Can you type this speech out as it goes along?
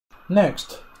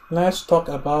Next, let's talk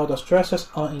about the stresses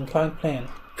on inclined plane.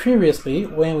 Previously,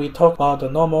 when we talk about the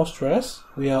normal stress,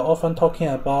 we are often talking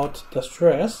about the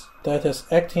stress that is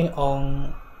acting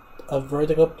on a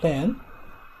vertical plane.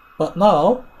 But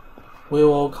now, we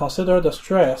will consider the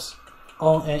stress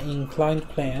on an inclined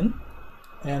plane,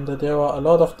 and there are a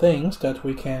lot of things that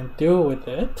we can do with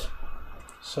it.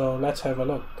 So let's have a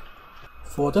look.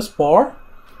 For this bar,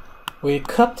 we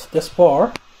cut this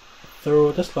bar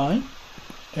through this line.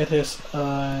 It is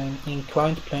an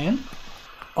inclined plane.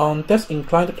 On this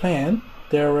inclined plane,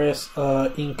 there is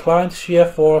an inclined shear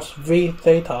force V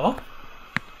theta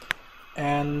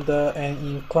and an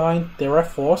inclined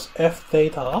direct force F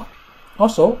theta.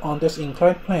 Also, on this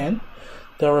inclined plane,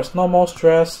 there is normal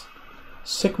stress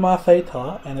sigma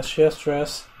theta and a shear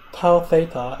stress tau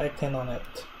theta acting on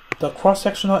it. The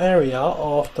cross-sectional area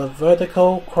of the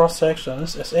vertical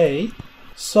cross-sections is A.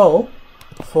 So,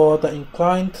 for the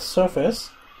inclined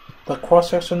surface, the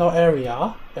cross-sectional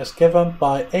area is given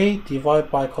by A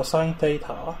divided by cosine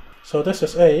theta. So this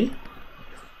is A.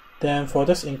 Then for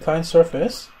this inclined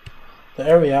surface, the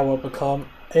area will become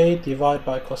A divided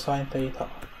by cosine theta.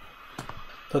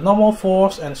 The normal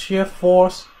force and shear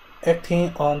force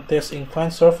acting on this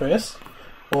inclined surface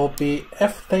will be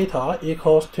F theta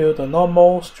equals to the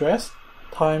normal stress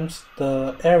times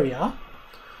the area,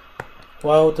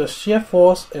 while the shear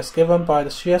force is given by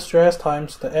the shear stress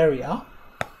times the area.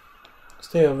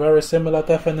 Still very similar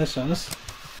definitions.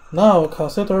 Now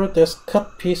consider this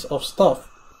cut piece of stuff.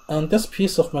 On this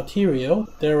piece of material,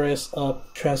 there is a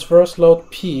transverse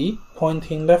load P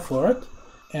pointing leftward,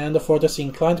 and for this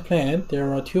inclined plane,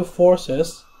 there are two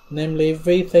forces, namely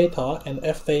V theta and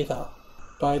F theta.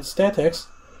 By statics,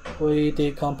 we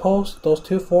decompose those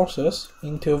two forces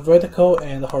into vertical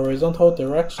and horizontal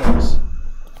directions.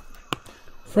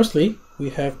 Firstly, we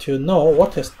have to know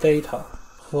what is theta.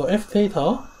 For F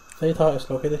theta, theta is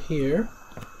located here.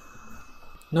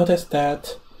 Notice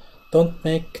that don't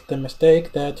make the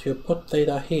mistake that you put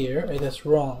theta here, it is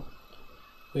wrong.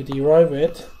 We derive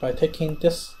it by taking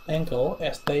this angle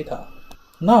as theta.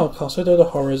 Now consider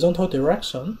the horizontal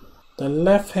direction. The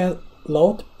left hand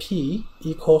load P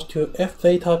equals to F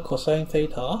theta cosine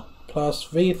theta plus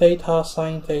V theta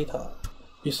sine theta.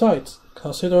 Besides,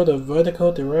 consider the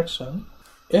vertical direction.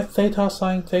 F theta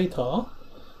sine theta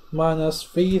minus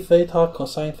V theta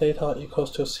cosine theta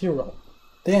equals to 0.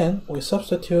 Then we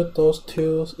substitute those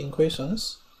two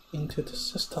equations into the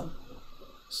system,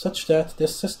 such that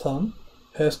this system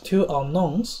has two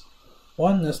unknowns.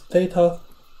 One is theta,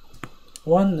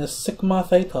 one is sigma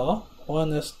theta,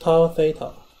 one is tau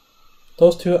theta.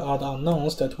 Those two are the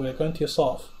unknowns that we're going to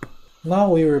solve. Now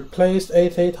we replace A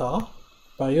theta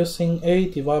by using A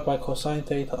divided by cosine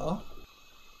theta.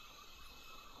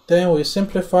 Then we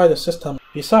simplify the system.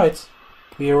 Besides,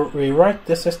 we rewrite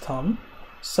the system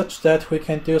such that we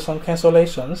can do some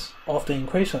cancellations of the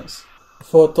equations.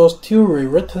 For those two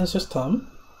rewritten systems,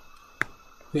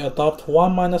 we adopt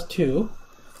 1 minus 2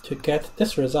 to get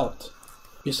this result.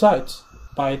 Besides,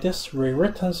 by this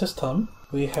rewritten system,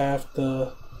 we have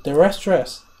the direct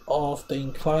stress of the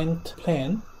inclined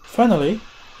plane. Finally,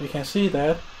 we see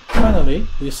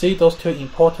those two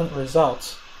important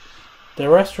results.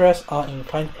 Direct stress on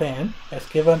inclined plane is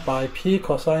given by P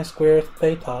cosine squared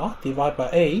theta divided by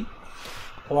A,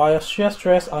 while shear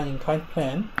stress on inclined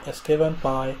plane is given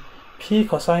by P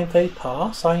cosine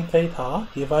theta sine theta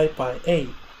divided by A.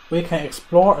 We can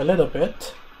explore a little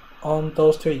bit on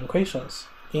those two equations.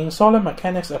 In solid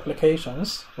mechanics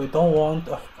applications, we don't want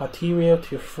a material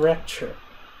to fracture.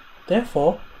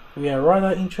 Therefore, we are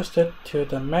rather interested to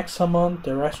the maximum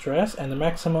direct stress and the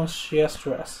maximum shear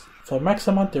stress. For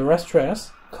maximum direct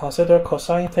stress, consider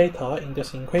cosine theta in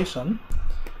this equation.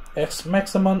 Its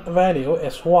maximum value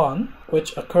is 1,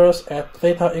 which occurs at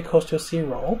theta equals to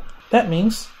 0. That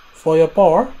means, for your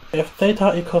bar, if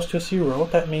theta equals to 0,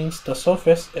 that means the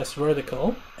surface is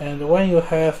vertical. And when you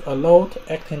have a load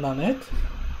acting on it,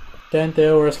 then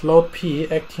there is load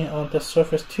P acting on the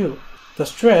surface too. The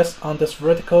stress on this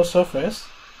vertical surface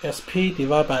is P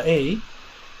divided by A,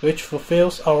 which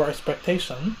fulfills our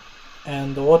expectation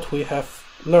and what we have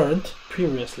learned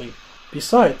previously.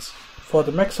 Besides, for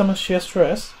the maximum shear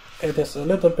stress, it is a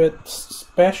little bit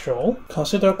special.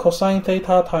 Consider cosine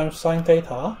theta times sine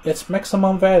theta. Its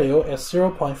maximum value is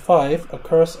 0.5,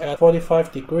 occurs at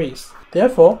 45 degrees.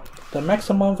 Therefore, the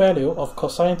maximum value of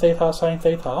cosine theta sine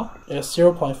theta is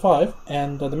 0.5,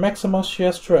 and the maximum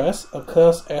shear stress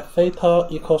occurs at theta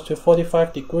equals to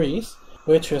 45 degrees,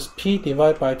 which is P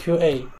divided by 2A.